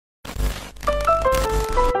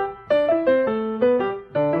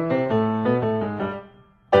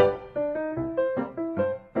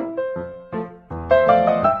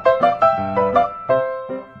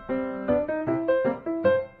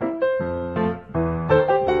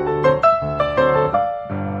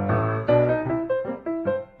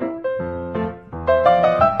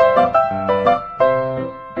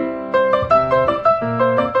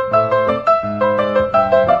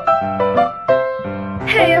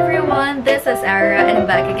everyone, this is Ara and I'm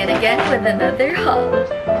back again with another haul.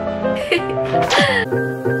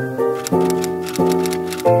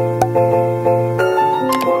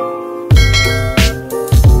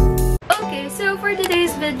 Okay, so for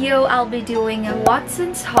today's video, I'll be doing a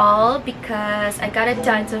Watson's haul because I got a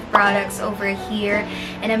tons of products over here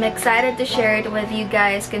and I'm excited to share it with you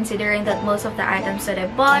guys, considering that most of the items that I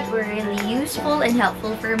bought were really useful and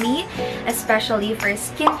helpful for me, especially for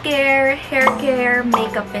skincare, hair care,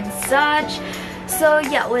 makeup and such. So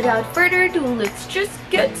yeah, without further ado, let's just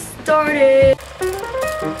get started.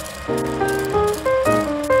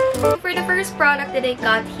 For the first product that I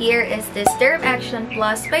got here is this Derm Action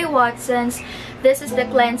Plus by Watson's. This is the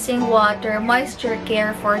cleansing water moisture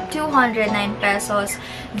care for 209 pesos.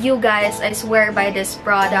 You guys, I swear by this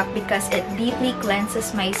product because it deeply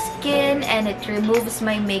cleanses my skin and it removes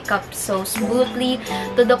my makeup so smoothly,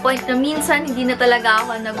 to the point na minsan hindi na talaga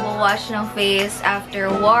ako nagwa-wash ng face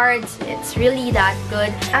afterwards. It's really that good.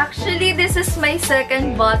 Actually, this is my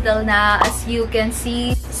second bottle na. As you can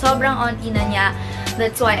see, sobrang onti na niya.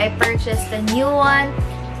 That's why I purchased a new one.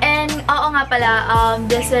 And oo nga pala,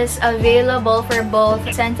 this is available for both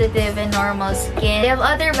sensitive and normal skin. They have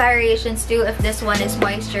other variations too. If this one is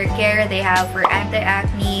moisture care, they have for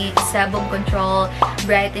anti-acne, sebum control,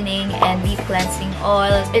 brightening, and deep cleansing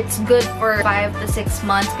oils. It's good for 5 to 6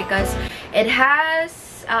 months because it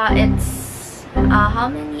has, how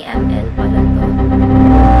many ml pala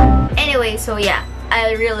to? Anyway, so yeah,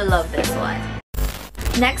 I really love this one.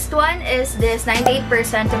 Next one is this 98%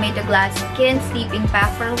 Tomato Glass Skin Sleeping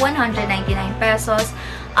Pack for 199 pesos.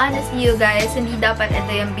 Honestly, you guys, hindi dapat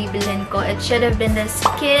ito yung bibilhin ko. It should have been the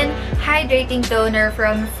Skin Hydrating Toner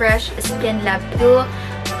from Fresh Skin Lab 2.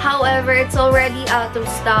 However, it's already out of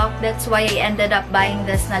stock. That's why I ended up buying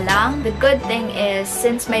this na lang. The good thing is,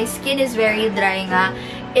 since my skin is very dry nga,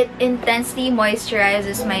 it intensely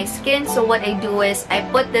moisturizes my skin. So what I do is, I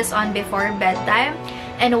put this on before bedtime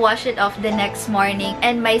and wash it off the next morning,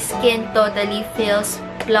 and my skin totally feels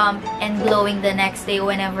plump and glowing the next day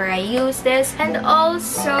whenever I use this. And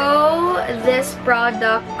also, this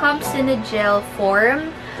product comes in a gel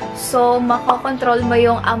form, so makokontrol mo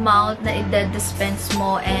yung amount na i-dispense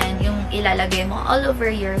mo and yung ilalagay mo all over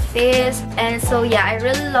your face. And so yeah, I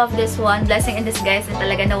really love this one. Blessing in disguise na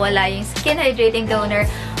talaga nawala yung skin hydrating toner,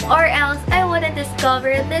 or else I wouldn't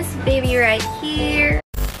discover this baby right here.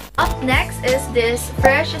 Up next is this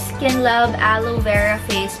Fresh Skin Lab Aloe Vera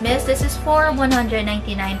Face Mist. This is for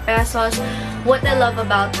 199 pesos. What I love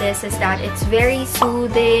about this is that it's very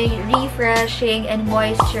soothing, refreshing, and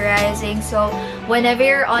moisturizing. So whenever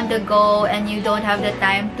you're on the go and you don't have the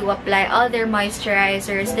time to apply other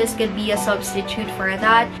moisturizers, this could be a substitute for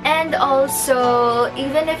that. And also,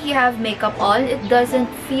 even if you have makeup on, it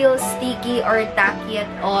doesn't feel sticky or tacky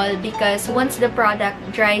at all because once the product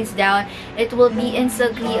dries down, it will be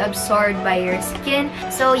instantly absorbed by your skin.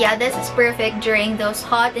 So yeah, this is perfect during those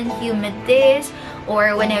hot and humid days,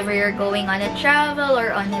 or whenever you're going on a travel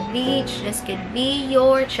or on a beach. This could be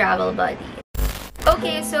your travel buddy.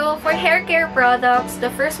 Okay, so for hair care products, the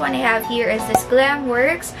first one I have here is this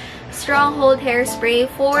Glamworks Stronghold Hairspray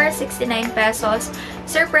for 69 pesos.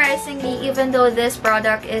 Surprisingly, even though this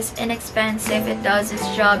product is inexpensive, it does its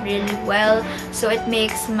job really well. So it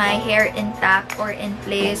makes my hair intact or in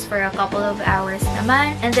place for a couple of hours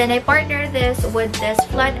naman. And then I partner this with this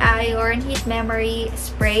Flat Iron Heat Memory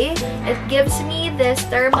Spray. It gives me this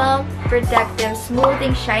thermal protective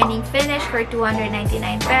smoothing shining finish for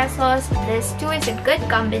 299 pesos. This too is a good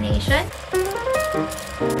combination.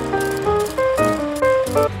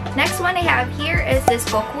 Next one I have here is this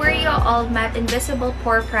Kokuryu All Matte Invisible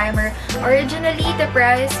Pore Primer. Originally, the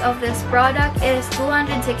price of this product is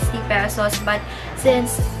 260 pesos, but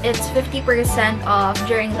since it's 50% off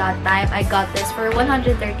during that time, I got this for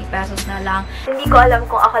 130 pesos na lang. Hindi ko alam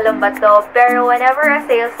kung ako lang ba to, pero whenever a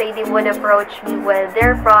sales lady would approach me with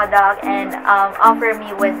their product and offer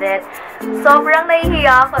me with it, sobrang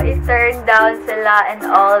nahihiya ako i-turn down sila and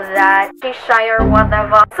all that. She's shy or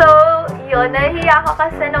whatever. So, yun, nahihiya ako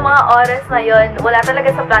kasi ng mga oras na yun, wala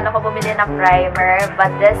talaga sa plano ko bumili ng primer.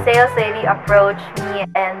 But the sales lady approached me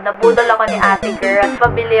and nabudol ako ni ate girl.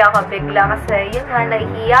 Pabili ako bigla kasi yun nga,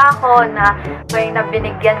 nahihiya ako na may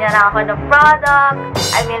binigyan niya na ako ng product.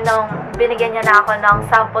 I mean, binigyan niya na ako ng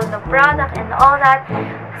sample ng product and all that.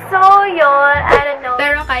 So, yun, I don't know.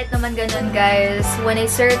 Pero kahit naman ganun, guys, when I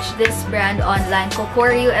searched this brand online,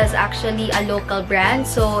 Kokuryu is actually a local brand.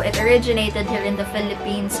 So, it originated here in the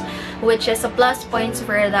Philippines, which is a plus points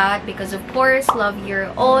for that because, of course, love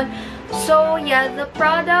your own. So yeah, the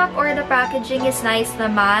product or the packaging is nice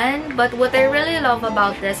naman, but what I really love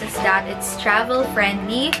about this is that it's travel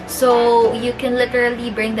friendly. So you can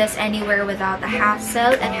literally bring this anywhere without a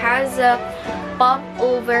hassle. It has a pump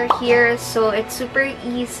over here, so it's super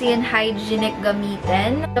easy and hygienic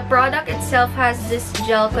gamitin. The product itself has this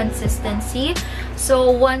gel consistency.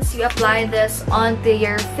 So once you apply this onto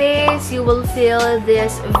your face, you will feel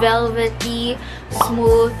this velvety,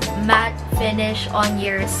 smooth, matte finish on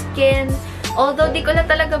your skin. Although di ko na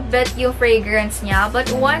talaga bet yung fragrance niya, but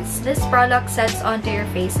once this product sets onto your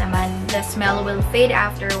face naman, the smell will fade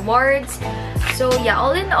afterwards. So yeah,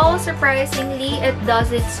 all in all, surprisingly, it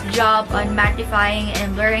does its job on mattifying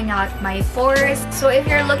and blurring out my pores. So if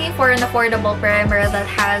you're looking for an affordable primer that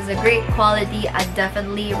has a great quality, I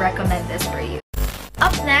definitely recommend this for you.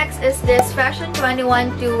 Up next is this Fashion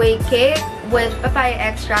 21 two-way cake with papaya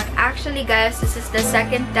extract. Actually guys, this is the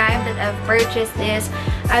second time that I've purchased this.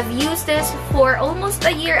 I've used this for almost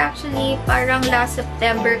a year actually. Parang last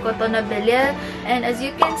September ko to nabili. And as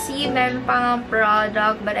you can see, meron pang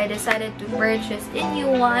product, but I decided to purchase a new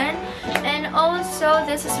one. And also,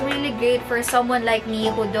 this is really great for someone like me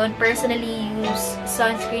who don't personally use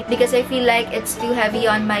sunscreen because I feel like it's too heavy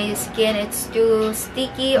on my skin. It's too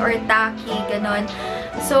sticky or tacky, ganon.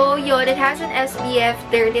 So yun, it has an SPF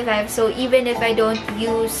 35, so even if I don't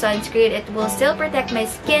use sunscreen, it will still protect my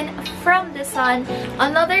skin from the sun.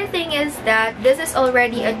 Another thing is that this is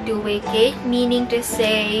already a two-way cake, meaning to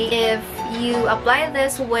say if you apply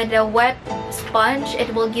this with a wet sponge,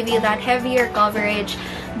 it will give you that heavier coverage.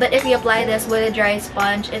 But if you apply this with a dry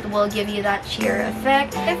sponge, it will give you that sheer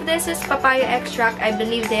effect. If this is papaya extract, I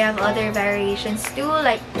believe they have other variations too,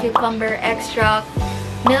 like cucumber extract,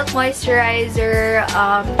 milk moisturizer,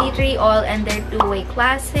 tea tree oil, and their two-way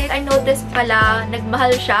classic. I noticed pala,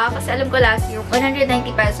 nagmahal siya kasi alam ko last year 190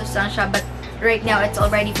 pesos lang siya, but right now it's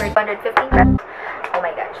already for 215 pesos. Oh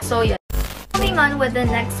my gosh. So yun. Moving on with the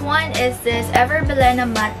next one is this Ever Belena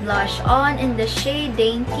matte blush on in the shade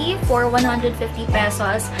Dainty for 150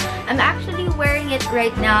 pesos. I'm actually wearing it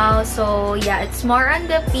right now, so yeah, it's more on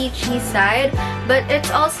the peachy side, but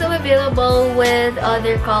it's also available with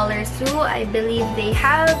other colors too. I believe they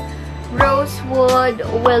have rosewood,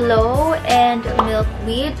 willow, and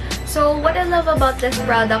milkweed. So what I love about this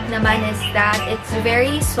product naman is that it's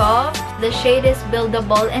very soft, the shade is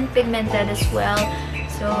buildable and pigmented as well.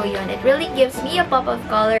 So yun, it really gives me a pop of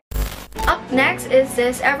color. Up next is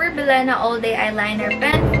this Ever Belena All Day Eyeliner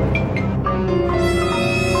Pen.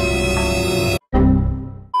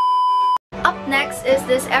 Up next is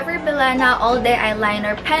this Ever Belena All Day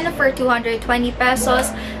Eyeliner Pen for 220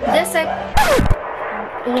 pesos. This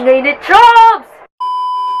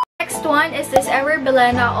Next one is this Ever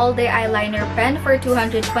Belena All Day Eyeliner Pen for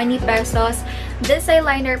 220 pesos. This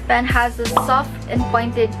eyeliner pen has a soft and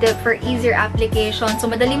pointed tip for easier application. So,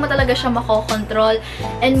 madali mo talaga siya makokontrol.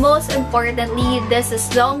 And most importantly, this is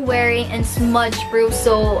long-wearing and smudge-proof.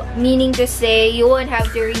 So, meaning to say, you won't have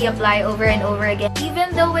to reapply over and over again. Even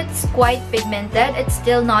though it's quite pigmented, it's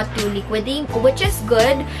still not too liquidy, which is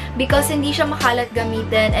good because hindi siya makalat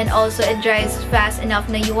gamitin, and also it dries fast enough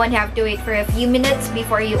na you won't have to wait for a few minutes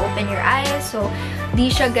before you open your eyes. So, di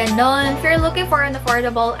siya ganon. If you're looking for an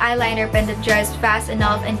affordable eyeliner pen that dries fast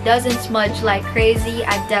enough and doesn't smudge like crazy,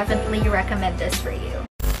 I definitely recommend this for you.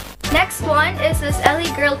 Next one is this LA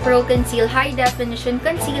Girl Pro Conceal High Definition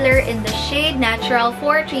Concealer in the shade Natural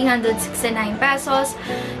for 369 pesos.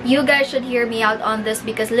 You guys should hear me out on this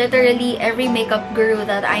because literally every makeup guru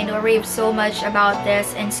that I know raves so much about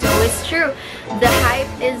this, and so it's true. The hype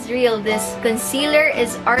is real. This concealer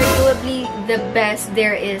is arguably the best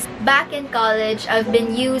there is. Back in college, I've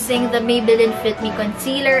been using the Maybelline Fit Me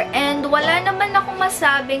Concealer and wala naman akong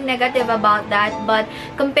masabing negative about that, but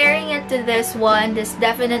comparing it to this one, this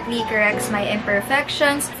definitely corrects my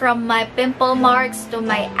imperfections from my pimple marks to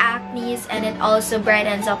my acne, and it also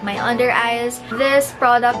brightens up my under eyes. This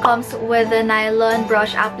product comes with a nylon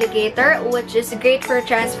brush applicator, which is great for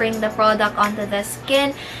transferring the product onto the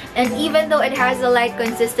skin. And even though it has a light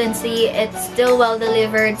consistency, it's still well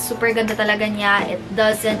delivered. Super ganda talaga niya. It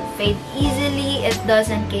doesn't fade easily. It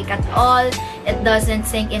doesn't cake at all. It doesn't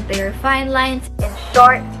sink into your fine lines. In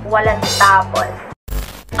short, walang tapon.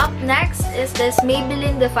 Up next is this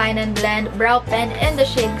Maybelline Define and Blend Brow Pen in the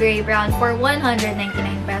shade Gray Brown for 199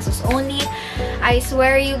 pesos only. I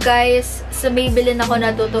swear you guys, sa Maybelline ako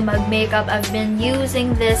natuto mag-makeup. I've been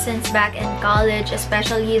using this since back in college,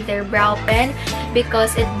 especially their brow pen,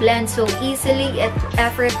 because it blends so easily. It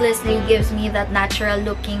effortlessly gives me that natural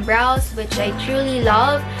looking brows, which I truly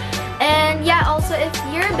love. And yeah, also if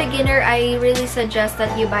you're a beginner, I really suggest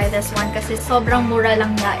that you buy this one kasi sobrang mura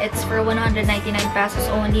lang niya. It's for 199 pesos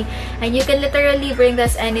only. And you can literally bring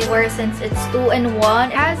this anywhere since it's 2-in-1.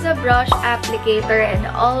 It has a brush applicator and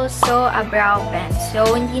also a brow pen.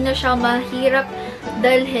 So, hindi na siya mahirap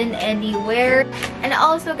dalhin anywhere. And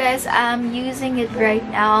also guys, I'm using it right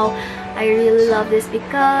now. I really love this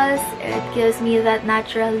because it gives me that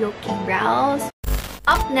natural looking brows.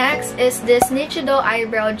 Up next is this Nichido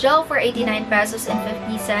Eyebrow Gel for 89 pesos and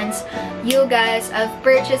 50 cents. You guys, I've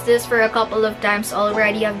purchased this for a couple of times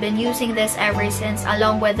already. I've been using this ever since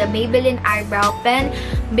along with the Maybelline Eyebrow Pen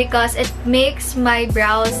because it makes my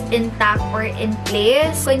brows intact or in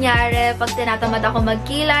place. Kunyari, pag tinatamad ako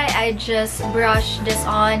magkilay, I just brush this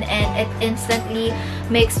on and it instantly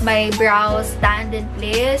makes my brows stand in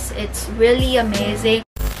place. It's really amazing.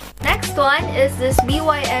 Next one is this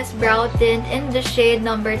BYS Brow Tint in the shade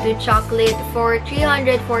number 2 Chocolate for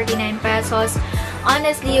 349 pesos.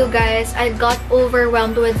 Honestly, you guys, I got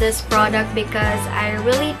overwhelmed with this product because I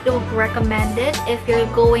really don't recommend it if you're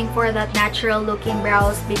going for that natural looking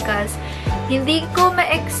brows because hindi ko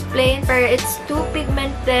ma-explain pero it's too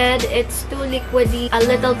pigmented, it's too liquidy. A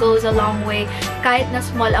little goes a long way. Kahit na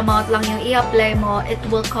small amount lang yung i-apply mo, it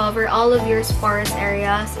will cover all of your sparse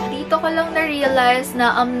areas. Dito ko lang na-realize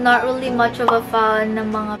na I'm not really much of a fan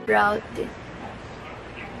ng mga brow tint.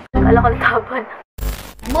 Kala ko taban.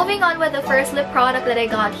 Moving on with the first lip product that I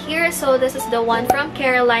got here. So this is the one from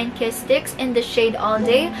Caroline Kiss Sticks in the shade All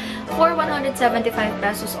Day for 175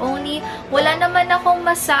 pesos only. Wala naman akong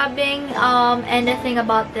masabing anything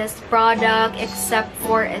about this product except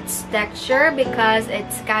for its texture because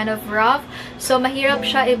it's kind of rough. So mahirap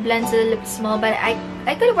siya i-blend sa lips mo, but I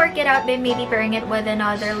could work it out by maybe pairing it with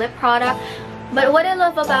another lip product. But what I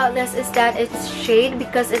love about this is that it's shade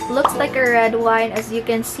because it looks like a red wine. As you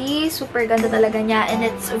can see, super ganda talaga niya. And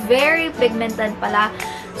it's very pigmented pala.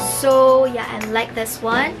 So, yeah, I like this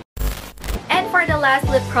one. And for the last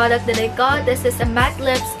lip product that I got, this is a matte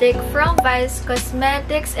lipstick from Vice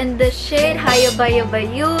Cosmetics in the shade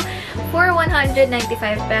Hayabayabayu for 195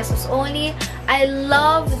 pesos only. I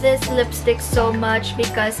love this lipstick so much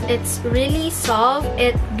because it's really soft.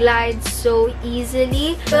 It glides so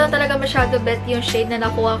easily. Wala talaga masyado bet yung shade na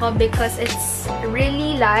nakuha ko because it's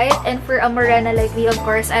really light. And for a morena like me, of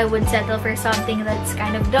course, I would settle for something that's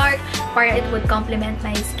kind of dark para it would complement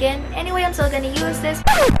my skin. Anyway, I'm still gonna use this.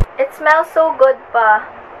 It smells so good pa.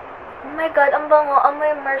 Oh my god, ang bango.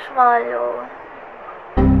 Amoy marshmallow.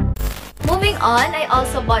 Moving on, I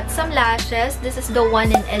also bought some lashes. This is the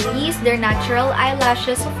one in Elise. They're natural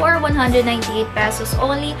eyelashes for 198 pesos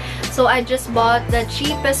only. So I just bought the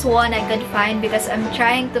cheapest one I could find because I'm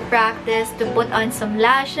trying to practice to put on some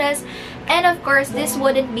lashes. And of course, this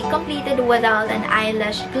wouldn't be completed without an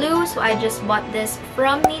eyelash glue. So I just bought this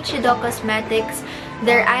from Nichido Cosmetics.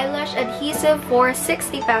 Their eyelash adhesive for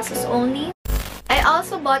 60 pesos only. I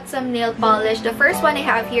also bought some nail polish. The first one I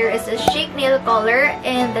have here is a Shake Nail Color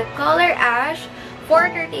in the color Ash for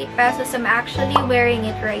 38 pesos. I'm actually wearing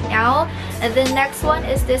it right now. And the next one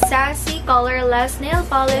is the Sassy Colorless Nail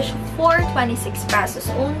Polish for 26 pesos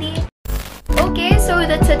only. Okay, so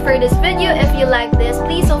that's it for this video. If you like this,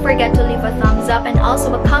 please don't forget to leave a thumbs up and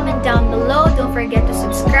also a comment down below. Don't forget to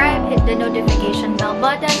subscribe, hit the notification bell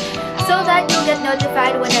button so that you'll get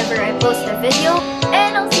notified whenever I post a video.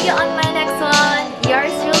 And I'll see you on my next one.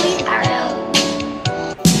 Yours truly, Ara.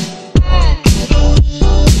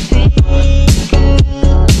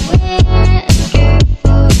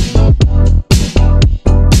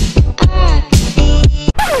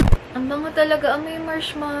 Ang bango talaga, amoy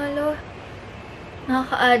marshmallow.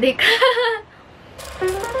 Nakaka-addict.